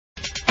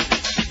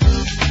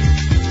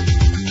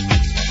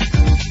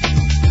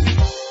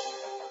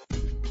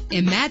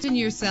Imagine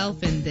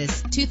yourself in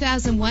this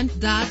 2001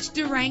 Dodge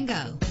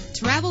Durango.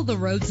 Travel the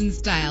roads in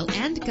style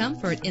and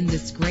comfort in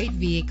this great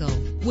vehicle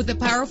with a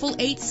powerful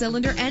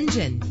 8-cylinder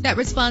engine that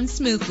responds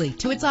smoothly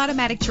to its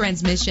automatic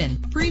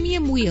transmission.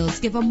 Premium wheels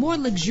give a more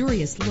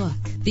luxurious look.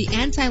 The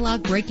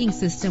anti-lock braking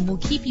system will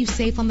keep you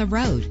safe on the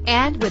road.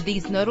 And with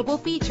these notable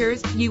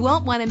features, you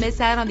won't want to miss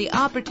out on the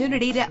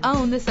opportunity to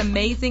own this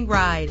amazing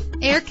ride.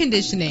 Air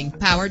conditioning,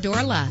 power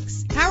door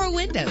locks, power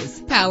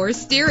windows, power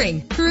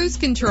steering, cruise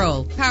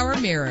control, power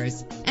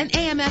mirrors, an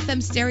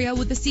AM/FM stereo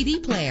with a CD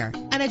player,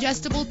 an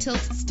adjustable tilt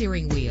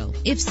steering wheel.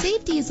 If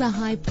safety is a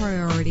high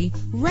priority,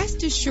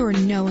 rest assured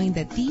knowing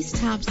that these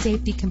top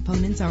safety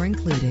components are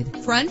included.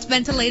 Front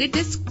ventilated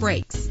disc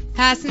brakes,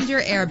 passenger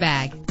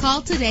airbag.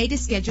 Call today to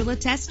schedule a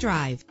test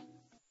drive.